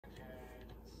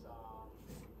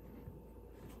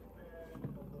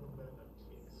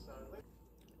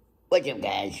What's up,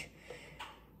 guys?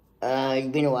 It's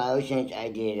been a while since I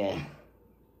did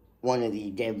one of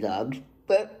these devlogs,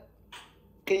 but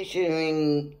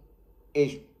considering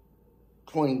it's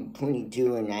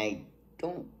 2022 and I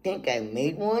don't think I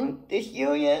made one this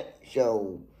year yet,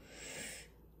 so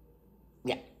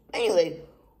yeah. Anyway,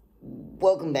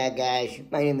 welcome back, guys.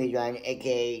 My name is Ryan,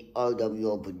 aka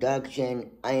RWO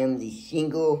Production. I am the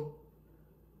single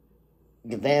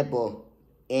developer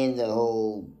in the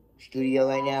whole studio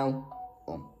right now.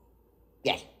 Well,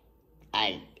 yes,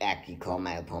 I actually call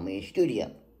my apartment a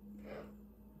studio.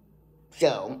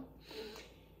 So,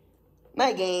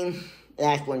 my game,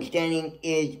 Last One Standing,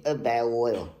 is a battle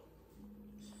royal.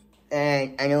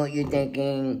 And I know what you're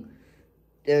thinking.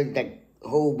 There's like a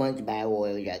whole bunch of battle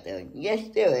royals out there. Yes,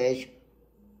 there is.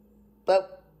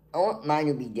 But I want mine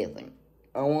to be different.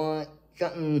 I want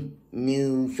something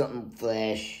new, something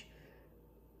fresh.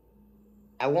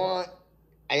 I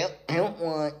don't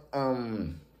want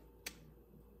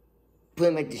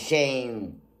pretty much the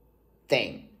same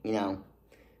thing, you know?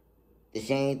 The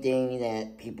same thing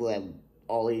that people have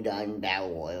already done in battle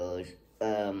royals.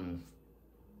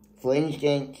 For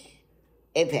instance,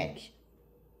 Apex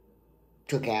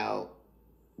took out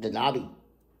the lobby.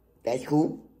 That's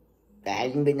cool. That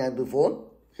hasn't been done before,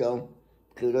 so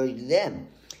kudos to them.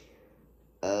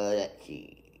 Let's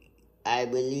see. I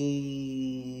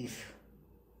believe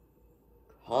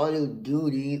Call of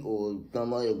Duty or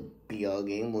some other PR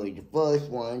game was the first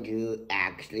one to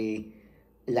actually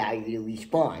allow you to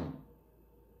respawn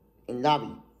in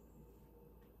lobby.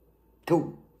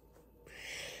 Cool.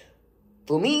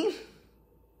 For me,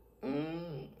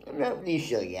 I'm not really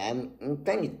sure yet. I'm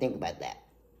trying to think about that.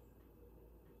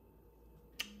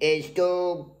 It's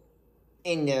still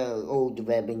in the old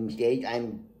developing stage.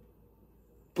 I'm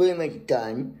pretty much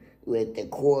done with the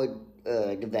core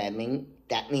development.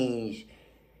 That means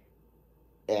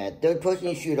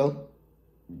third-person shooter,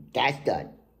 that's done.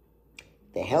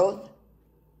 The health,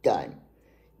 done.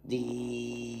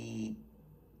 The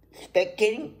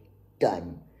spectating,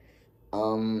 done.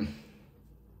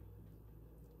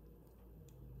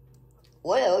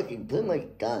 What else is pretty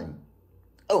much done?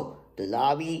 Oh, the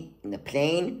lobby and the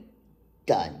plane,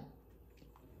 done.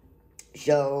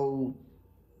 So,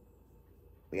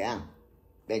 yeah,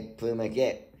 that's pretty much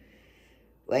it.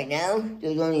 Right now,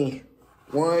 there's only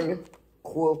one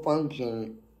core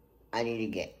function I need to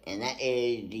get, and that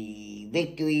is the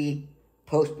victory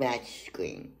post-match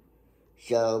screen.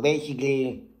 So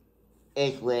basically,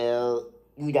 it's where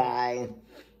you die.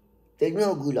 There's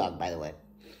no gulag, by the way.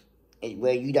 It's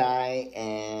where you die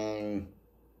and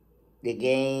the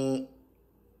game,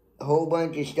 a whole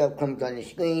bunch of stuff comes on the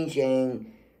screen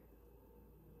saying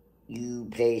you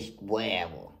placed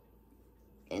wherever.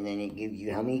 And then it gives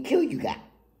you how many kills you got.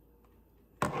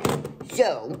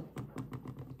 So,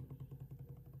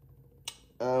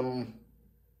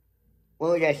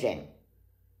 what was I saying?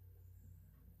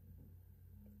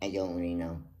 I don't really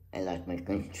know. I lost my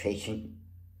concentration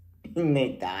in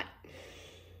mid-thought.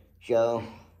 So,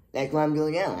 that's what I'm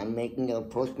doing now. I'm making a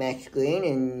post-match screen,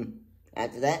 and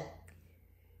after that,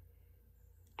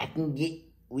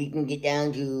 we can get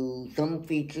down to some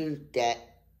features that,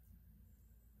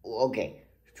 okay,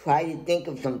 try to think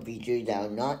of some features that are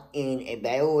not in a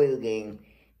battle royale game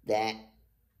that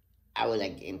I would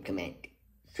like to implement.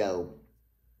 So,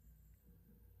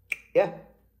 yeah,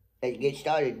 let's get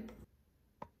started.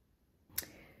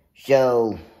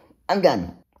 So, I'm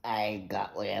done. I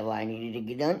got whatever I needed to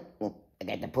get done. Well, I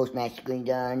got the post-match screen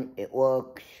done. It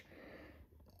works.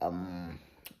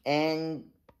 And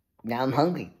now I'm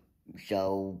hungry.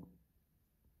 So,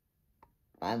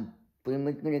 I'm pretty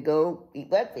much gonna go eat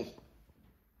breakfast.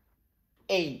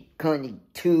 It's currently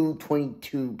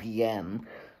 2:22 p.m.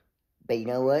 But you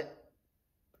know what?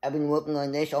 I've been working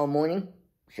on this all morning,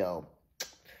 so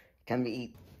time to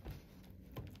eat.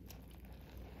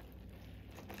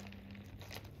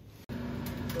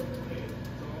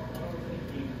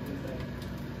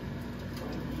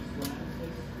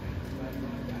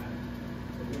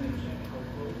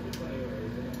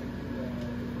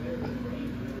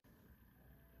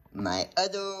 My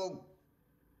other,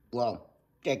 well,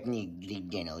 technically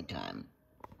dinner time.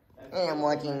 And I'm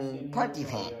watching Party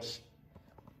Pants.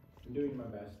 I'm doing my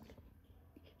best.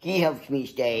 He helps me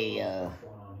stay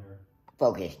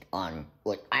focused on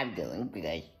what I'm doing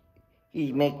because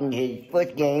he's making his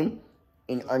first game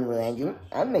in Unreal Engine.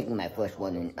 I'm making my first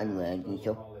one in Unreal Engine,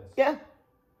 so yeah.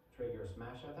 Trigger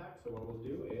smash attack. So what we'll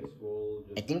do is we'll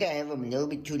just I think I have him a little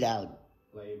bit too loud.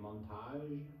 play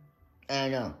montage. I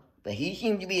don't know, but he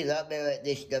seems to be a lot better at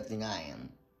this stuff than I am.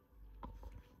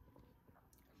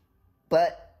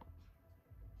 But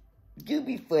to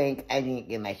be frank, I didn't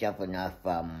give myself enough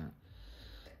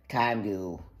time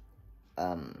to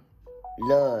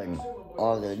learn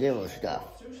all the little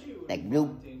stuff, like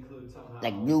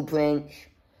blueprints.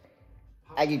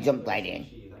 I just jumped right in.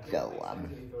 So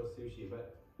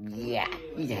yeah,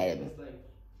 he's ahead of me.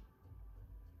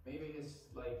 Maybe this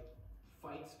like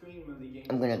fight screen when the game.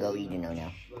 I'm gonna go eat dinner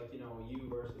now. Like you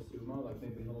versus Sumo. Like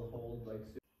maybe he'll hold like.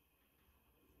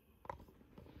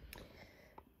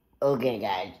 Okay,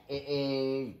 guys, it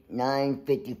is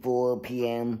 9:54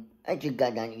 p.m. I just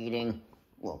got done eating.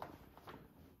 Well,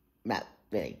 not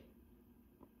really.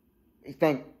 I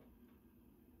spent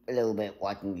a little bit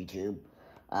watching YouTube.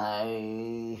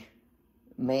 I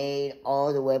made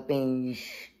all the weapons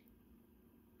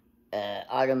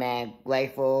automatic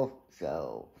rifle,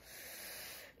 so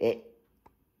it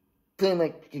pretty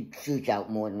much shoots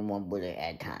out more than one bullet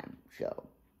at a time. So,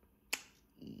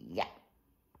 yeah.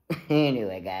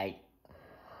 Anyway, guys,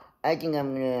 I think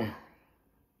I'm gonna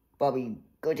probably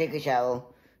go take a shower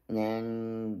and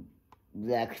then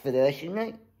relax for the rest of the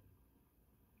night.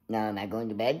 Now, am I going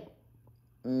to bed?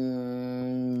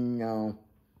 No.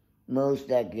 Most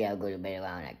likely I'll go to bed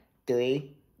around like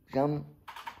 3 something.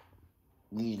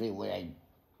 Usually what I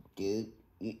do,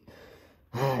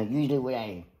 usually what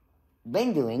I've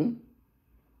been doing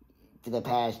for the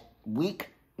past week,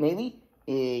 maybe,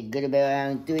 is go to bed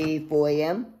around 3, 4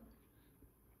 a.m.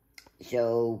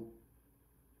 So,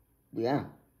 yeah.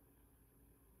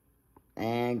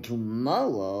 And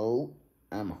tomorrow,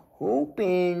 I'm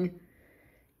hoping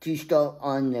to start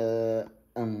on the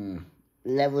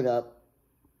leveled up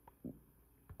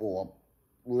or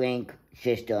rank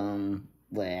system,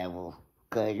 whatever.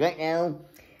 Because right now,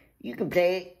 you can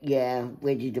play it, yeah,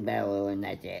 with just a barrel and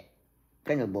that's it.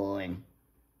 Kind of boring.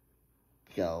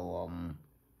 So,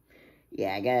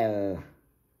 yeah, I gotta,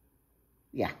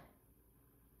 yeah.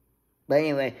 But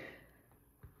anyway,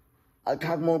 I'll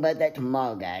talk more about that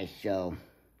tomorrow, guys. So,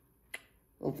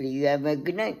 hopefully you have a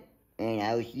good night. And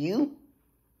I'll see you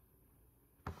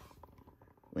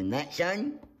when that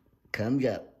sun comes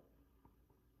up.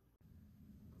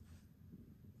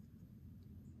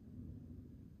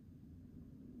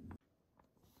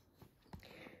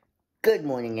 Good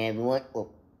morning, everyone. Oh,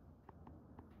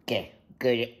 okay,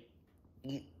 good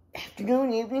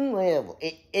afternoon, evening, whatever.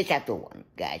 It's after 1,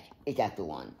 guys. It's after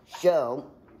 1. So,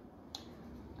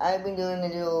 I've been doing a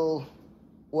little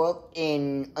work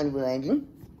in Unreal Engine.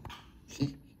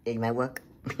 See, there's my work.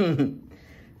 Not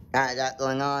a lot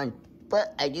going on.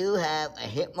 But I do have a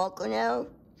hit marker now.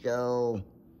 So,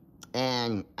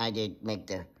 and I did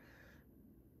make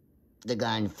the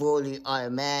gun fully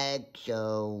automatic.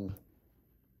 So,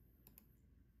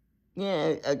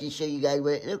 yeah, I'll just show you guys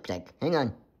what it looks like. Hang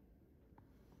on.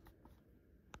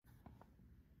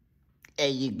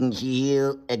 As you can see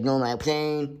here, ignore my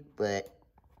plane, but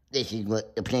this is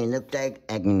what the plane looks like.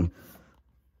 I'm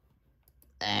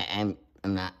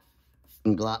not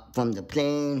dropped from the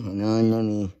plane. Hang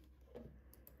on,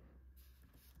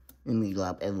 let me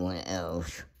drop everyone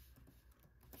else.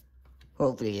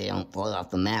 Hopefully they don't fall off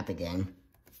the map again,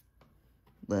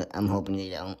 but I'm hoping they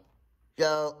don't.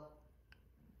 So,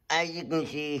 as you can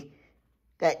see,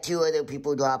 got 2 other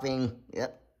people dropping.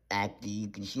 Yep, actually you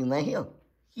can see my heel.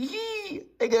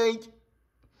 Hey guys.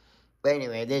 But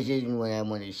anyway, this isn't what I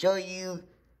want to show you.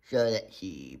 So let's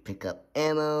see, pick up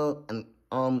ammo,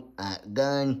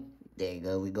 gun. There you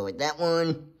go, we go with that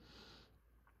one.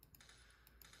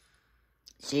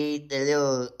 See, the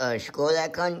little scroll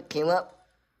icon came up.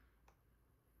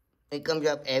 It comes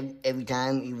up every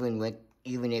time, even if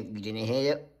you didn't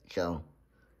hit it. So,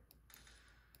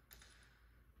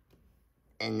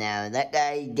 and now that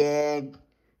guy's dead.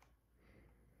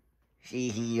 See,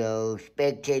 he's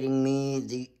spectating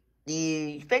me.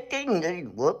 The spectating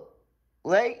doesn't work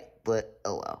right, but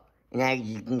oh well. And as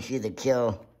you can see the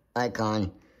kill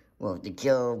icon, well, the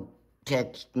kill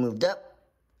text moved up.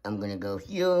 I'm gonna go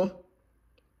here.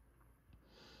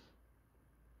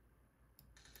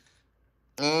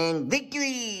 And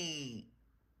victory!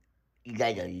 You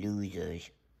guys are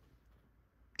losers.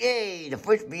 Yay, the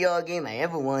first VR game I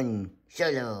ever won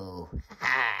solo.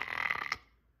 Ha!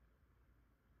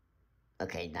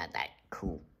 Okay, not that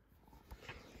cool.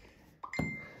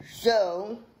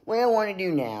 So, what I want to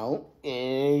do now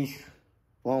is,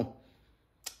 well,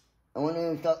 I want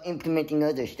to start implementing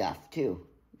other stuff too.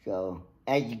 So,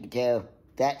 as you can tell,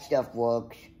 that stuff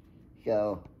works.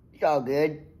 So, it's all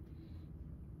good.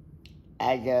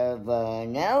 As of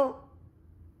now,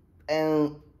 I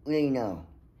don't really know.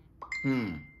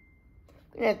 Gonna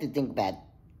have to think about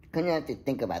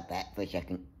that for a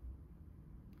second.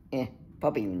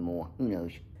 Probably even more. Who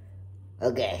knows?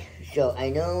 Okay, so I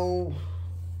know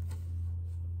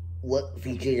what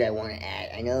features I want to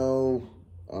add. I know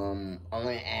I want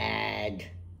to add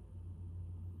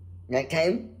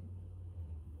nighttime.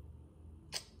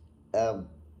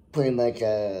 Pretty much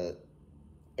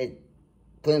it's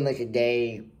pretty much a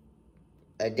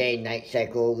day-night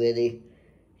cycle really.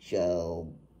 So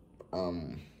I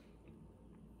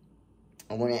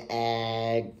want to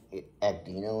add.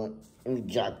 Actually, you know what? Let me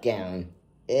jot down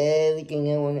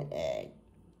everything I want to add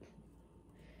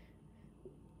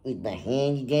with my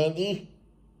handy dandy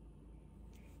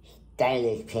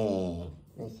stylus pen.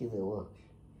 Let's see if it works.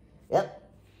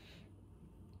 Yep.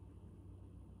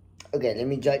 Okay, let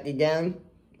me jot it down,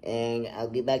 and I'll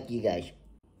get back to you guys.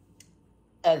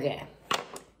 Okay,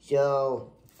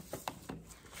 so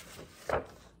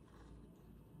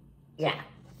yeah.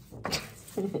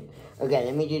 Okay,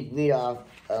 let me just read off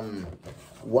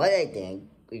what I think.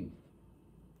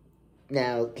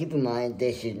 Now, keep in mind,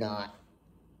 this is not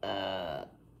a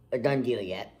done deal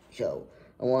yet. So,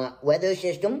 I want weather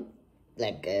system,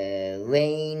 like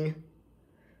rain,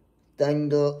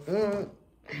 thunder, I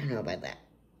don't know about that.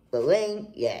 But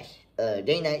rain, yes.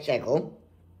 Day-night cycle,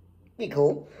 be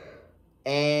cool.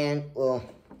 And, well,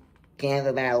 can't have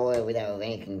a battle royale without a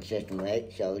ranking system,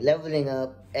 right? So, leveling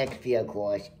up, XP, of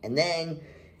course. And then,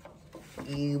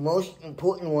 the most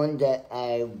important one that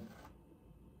I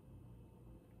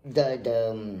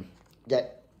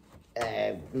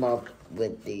marked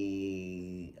with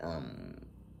the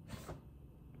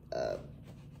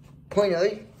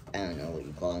pointers, I don't know what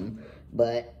you call them,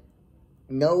 but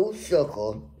no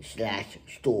circle /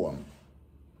 storm.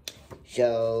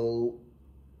 So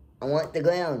I want the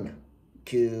ground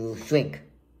to shrink.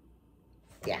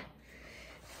 Yeah.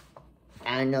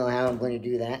 I don't know how I'm going to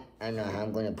do that. I don't know how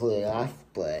I'm going to pull it off,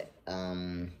 but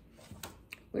I'm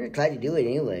going to try to do it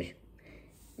anyways.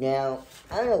 Now,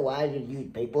 I don't know why I just use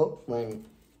paper when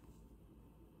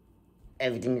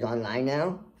everything's online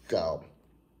now, so,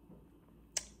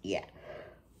 yeah.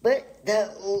 But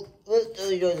those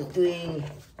are the 3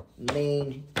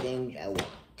 main things I want.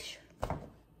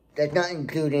 That's not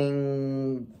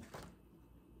including,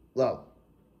 well,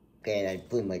 okay, that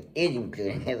pretty much is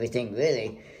including everything,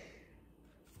 really.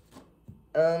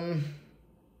 How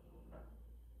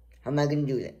am I going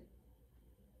to do that?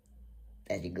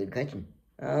 That's a good question.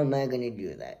 How am I going to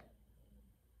do that?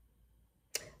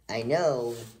 I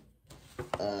know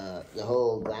the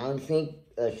whole ground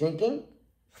shrinking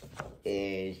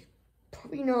is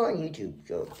probably not on YouTube,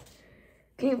 so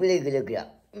can you really look it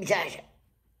up? Besides,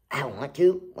 I want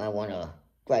to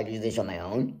try to do this on my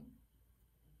own.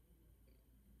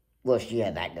 We'll see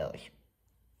how that goes.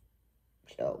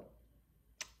 So,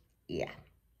 yeah.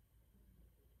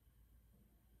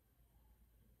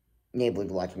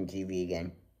 Neighbor's watching TV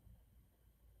again.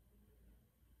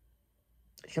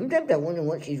 Sometimes I wonder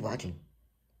what she's watching.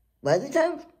 But other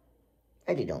times,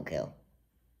 I just don't care.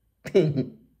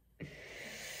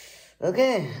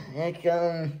 Okay, let's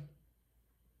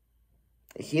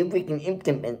see if we can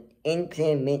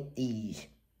implement these.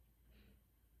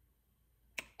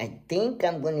 I think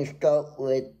I'm gonna start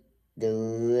with the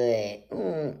red. I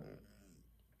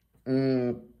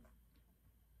don't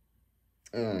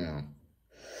know.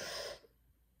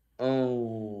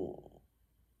 Oh.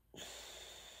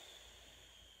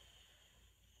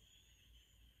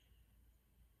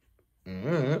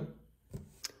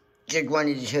 Just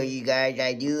wanted to show you guys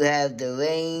I do have the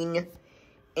rain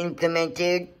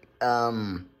implemented.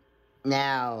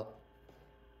 Now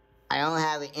I don't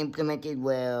have it implemented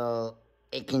where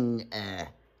it can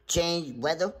change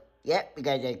weather yet,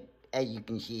 because as you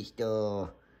can see, it's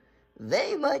still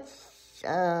very much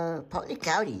partly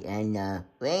cloudy, and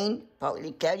rain,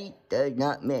 partly cloudy, does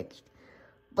not mix.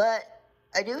 But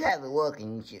I do have it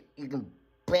working. So you can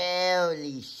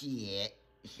barely see it,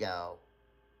 so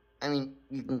I mean,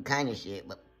 you can kind of see it,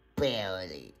 but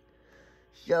barely.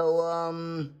 So,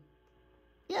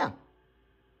 yeah.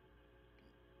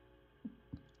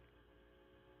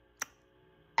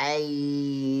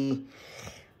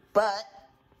 But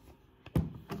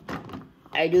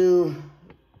I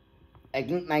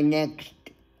think my next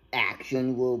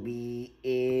action will be,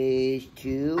 is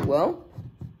to, well,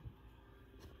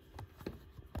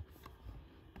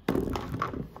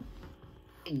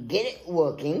 get it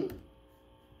working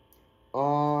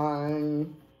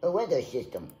on a weather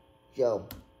system. So,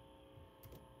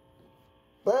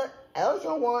 but I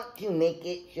also want to make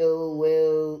it so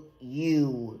where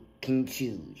you can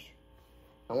choose.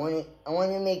 I want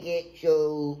to make it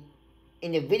so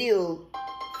in the video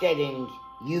settings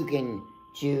you can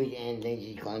choose, and then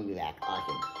she's calling me back.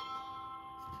 Awesome.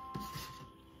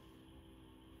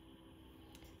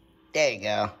 There you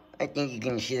go. I think you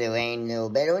can see the rain a little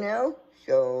better now.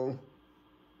 So,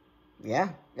 yeah,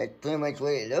 that's pretty much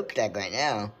what it looks like right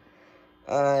now.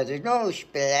 There's no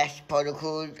splash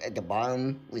particles at the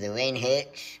bottom where the rain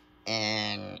hits,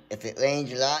 and if it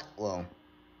rains a lot, well,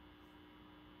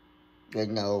 there's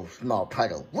no small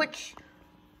puddle, which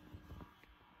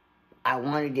I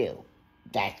want to do.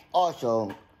 That's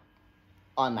also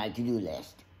on my to-do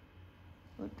list.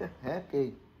 What the heck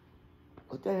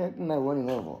am I running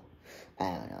over?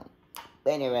 I don't know.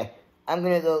 But anyway, I'm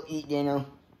gonna go eat dinner.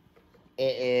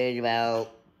 It is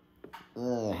about,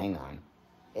 hang on.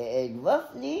 It is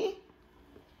roughly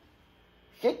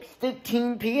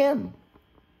 6:15 p.m.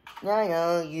 Now I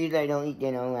know, usually I don't eat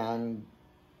dinner around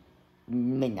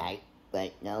midnight,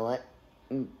 but you know what?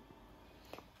 I'm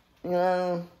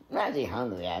not really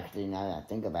hungry actually, now that I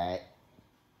think about it.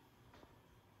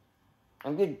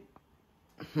 I'm just,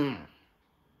 I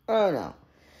don't know.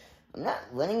 I'm not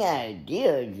running out of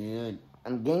ideas.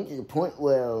 I'm getting to the point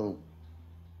where,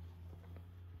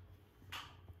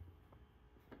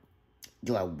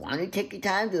 do I want to take the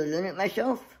time to learn it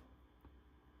myself?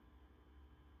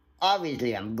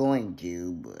 Obviously, I'm going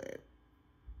to, but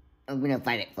I'm going to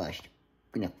fight it first.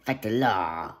 I'm going to fight the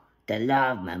law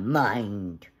of my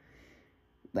mind.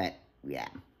 But, yeah.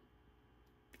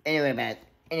 Anyway,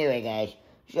 guys,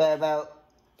 sorry about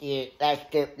the last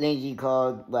step Lindsay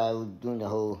called while I was doing the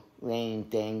whole rain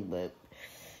thing, but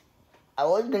I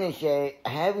was going to say, I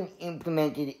haven't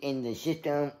implemented it in the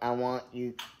system. I want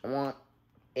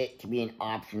it to be an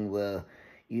option where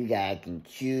you guys can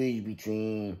choose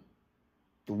between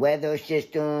the weather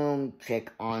system,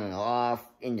 check on and off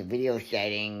in the video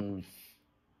settings.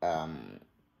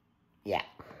 Yeah,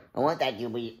 I want that to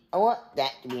be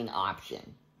an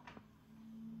option,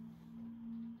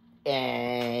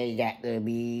 and that will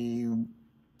be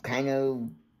kind of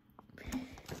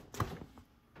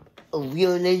a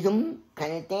realism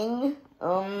kind of thing.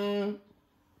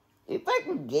 If I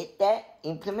can get that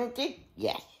implemented,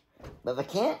 yes. But if I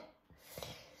can't,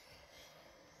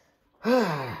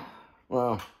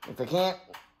 well, if I can't,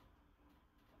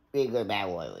 we go bad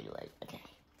water anyway. Okay.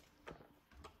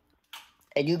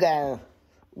 And you gotta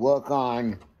work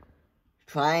on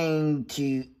trying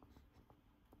to.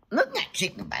 I'm looking at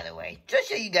chicken, by the way. Just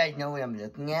so you guys know what I'm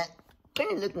looking at. I'm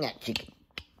kind of looking at chicken.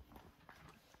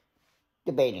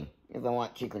 Debating if I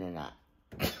want chicken or not.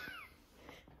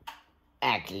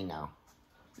 Actually, no.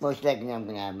 Most likely I'm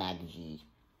gonna have mac and cheese.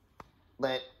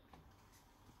 But,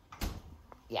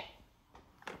 yeah.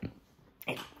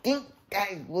 I think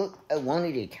that's what I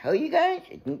wanted to tell you guys.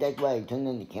 I think that's why I turned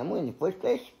on the camera in the first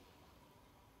place.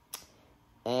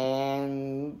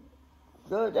 And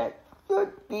so that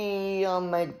should be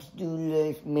on my to-do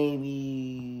list maybe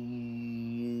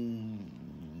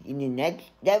in the next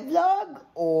devlog,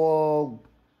 or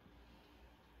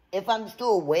if I'm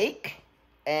still awake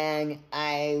and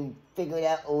I figured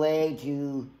out a way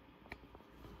to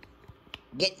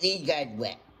get these guys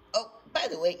wet. Oh, by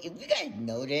the way, if you guys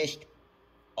noticed,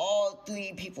 all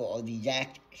three people are the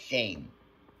exact same.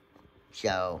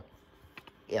 So,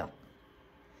 yeah.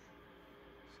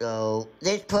 So,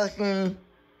 this person,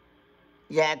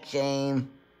 exact same.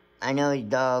 I know it's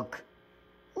dark.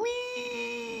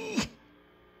 Whee!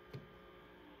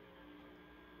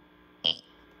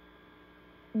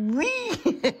 Whee!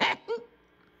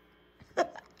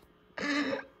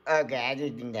 Okay, I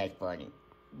just think that's funny.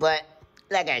 But,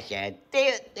 like I said,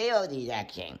 they are the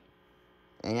exact same.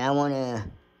 And I want to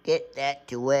get that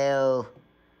to where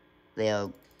they're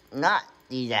not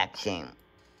the exact same.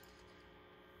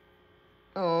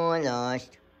 Oh, I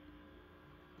lost.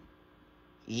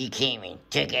 You came in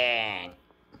chicken.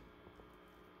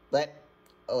 But,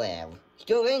 oh well,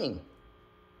 still raining.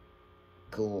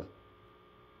 Cool.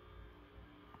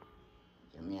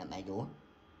 Somebody at my door?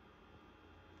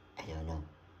 I don't know.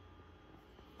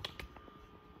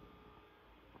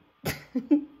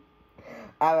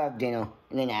 I'll have dinner,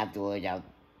 and then afterwards I'll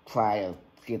try to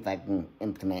see if I can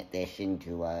implement this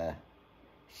into a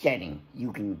setting.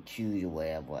 You can choose or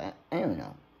whatever. I don't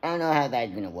know. I don't know how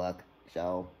that's gonna work,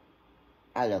 so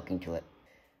I'll look into it.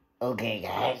 Okay,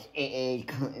 guys, it is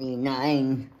currently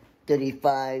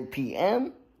 9:35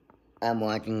 p.m. I'm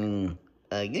watching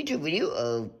a YouTube video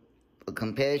of a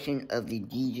comparison of the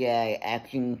DJI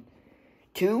Action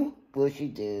 2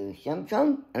 versus the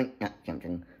Samsung,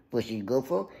 versus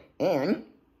GoPro, and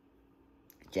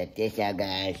check this out,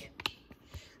 guys.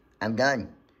 I'm done.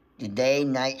 The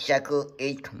day-night cycle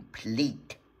is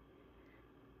complete.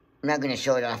 I'm not gonna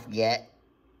show it off yet.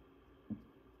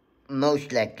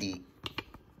 Most likely,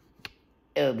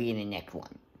 it'll be in the next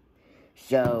one.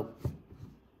 So,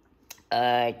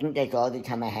 I think that's all the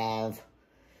time I have.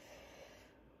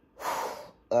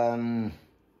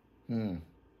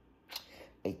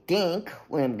 I think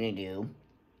what I'm gonna do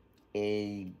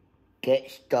is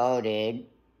get started.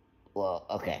 Well,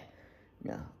 okay.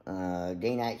 No.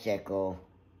 Day-night cycle.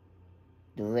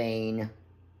 The rain.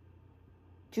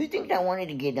 2 things I wanted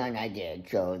to get done, I did.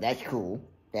 So that's cool.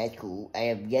 That's cool. I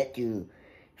have yet to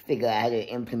figure out how to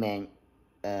implement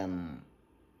in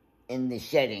the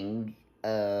settings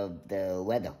of the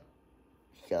weather.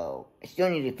 So I still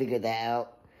need to figure that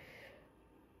out.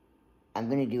 I'm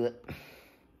gonna do it.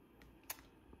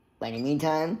 But in the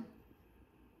meantime,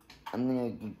 I'm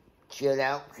gonna chill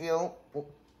out,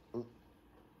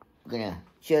 gonna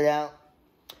chill out,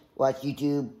 watch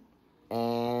YouTube,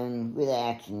 and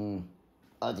relax, and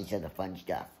all this other fun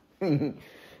stuff.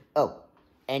 Oh,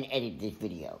 and edit this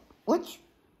video. Which,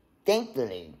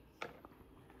 thankfully,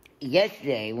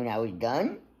 yesterday when I was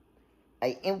done,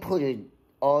 I inputted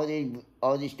all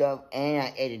this stuff, and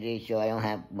I edited it so I don't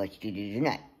have much to do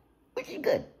tonight. Which is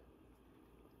good.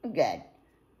 I'm glad.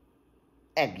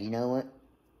 Heck, you know what?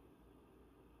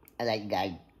 I let you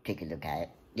guys take a look at it.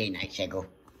 Day-night cycle.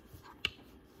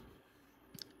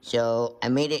 So, I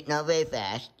made it not very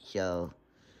fast, so...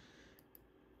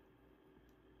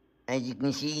 As you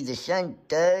can see, the sun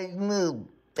does move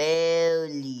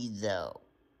barely, though.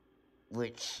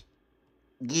 Which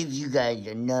gives you guys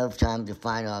enough time to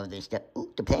find all this stuff.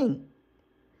 Ooh, the pain.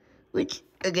 Which,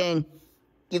 again,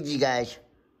 gives you guys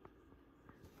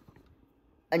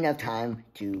enough time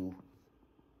to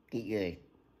get your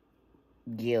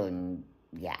gear and,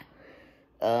 yeah.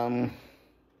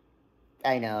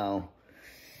 I know.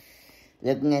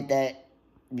 Looking at that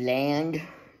land,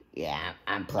 yeah,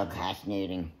 I'm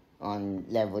procrastinating on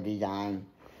level design.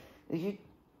 Is it?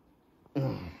 I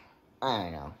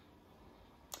don't know.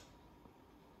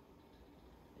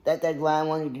 That's what I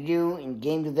wanted to do in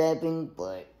game developing,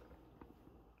 but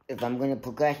if I'm going to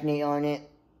procrastinate on it,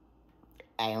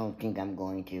 I don't think I'm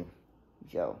going to.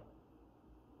 So,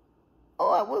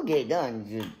 I will get it done.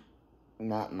 It's just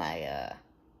not my,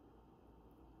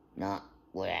 not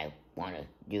what I want to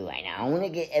do right now. I want to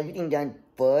get everything done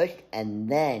first, and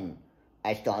then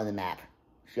I start the map.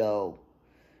 So,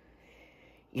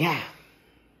 yeah.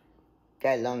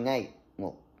 Got a long night.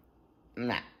 Well, I'm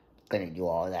not gonna do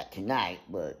all that tonight,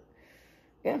 but,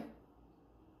 yeah.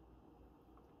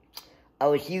 I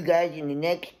will see you guys in the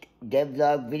next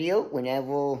devlog video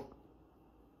whenever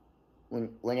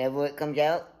it comes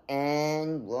out,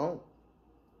 and, well,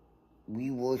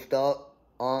 we will start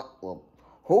on, well,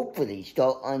 hopefully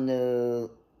start on the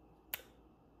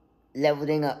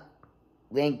leveling up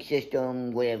rank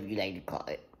system, whatever you like to call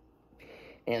it.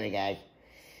 Anyway, guys,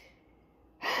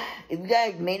 if you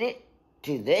guys made it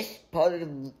to this part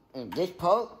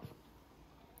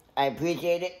I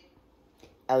appreciate it.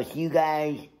 I will see you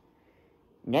guys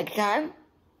next time,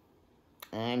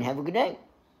 and have a good night.